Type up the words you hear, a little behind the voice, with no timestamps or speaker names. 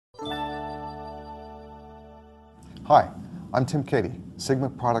Hi, I'm Tim Cady, Sigma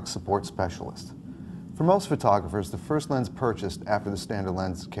Product Support Specialist. For most photographers, the first lens purchased after the standard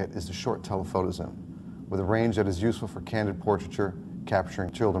lens kit is the short telephoto zoom, with a range that is useful for candid portraiture,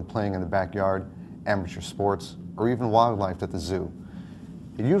 capturing children playing in the backyard, amateur sports, or even wildlife at the zoo.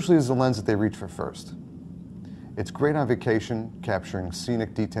 It usually is the lens that they reach for first. It's great on vacation, capturing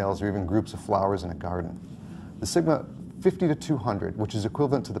scenic details or even groups of flowers in a garden. The Sigma 50-200, which is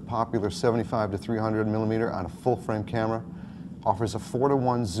equivalent to the popular 75-300 millimeter on a full-frame camera, offers a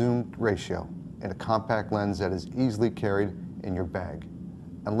 4:1 zoom ratio in a compact lens that is easily carried in your bag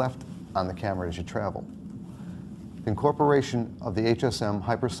and left on the camera as you travel. The incorporation of the HSM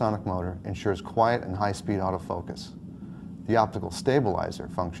hypersonic motor ensures quiet and high-speed autofocus. The Optical Stabilizer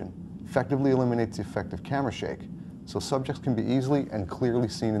function effectively eliminates the effect of camera shake, so subjects can be easily and clearly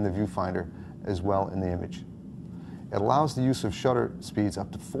seen in the viewfinder as well in the image. It allows the use of shutter speeds up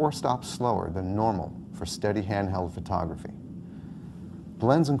to 4 stops slower than normal for steady handheld photography. The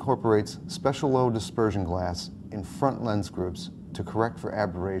lens incorporates special low dispersion glass in front lens groups to correct for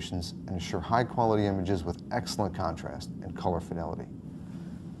aberrations and ensure high-quality images with excellent contrast and color fidelity.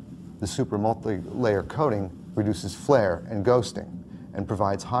 The super multi-layer coating reduces flare and ghosting and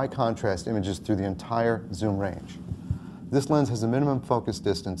provides high-contrast images through the entire zoom range. This lens has a minimum focus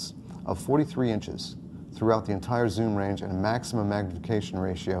distance of 43 inches throughout the entire zoom range and a maximum magnification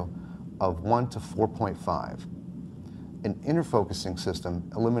ratio of 1 to 4.5. An interfocusing system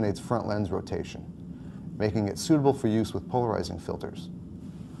eliminates front lens rotation, making it suitable for use with polarizing filters.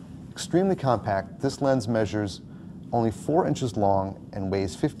 Extremely compact, this lens measures only 4 inches long and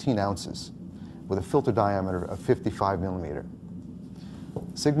weighs 15 ounces, with a filter diameter of 55 millimeter.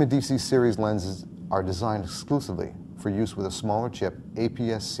 Sigma DC series lenses are designed exclusively for use with a smaller chip,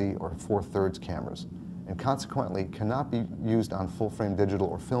 APS-C or 4/3 cameras, and consequently cannot be used on full-frame digital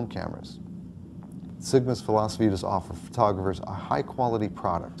or film cameras. Sigma's philosophy is to offer photographers a high-quality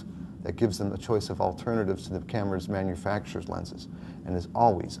product that gives them a choice of alternatives to the camera's manufacturer's lenses and is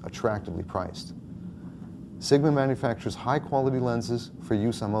always attractively priced. Sigma manufactures high-quality lenses for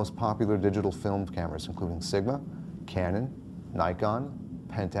use on most popular digital film cameras, including Sigma, Canon, Nikon,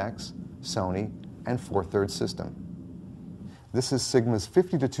 Pentax, Sony, and 4/3 system. This is Sigma's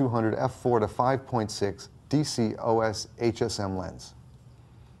 50-200 f4 to 5.6 DC OS HSM lens.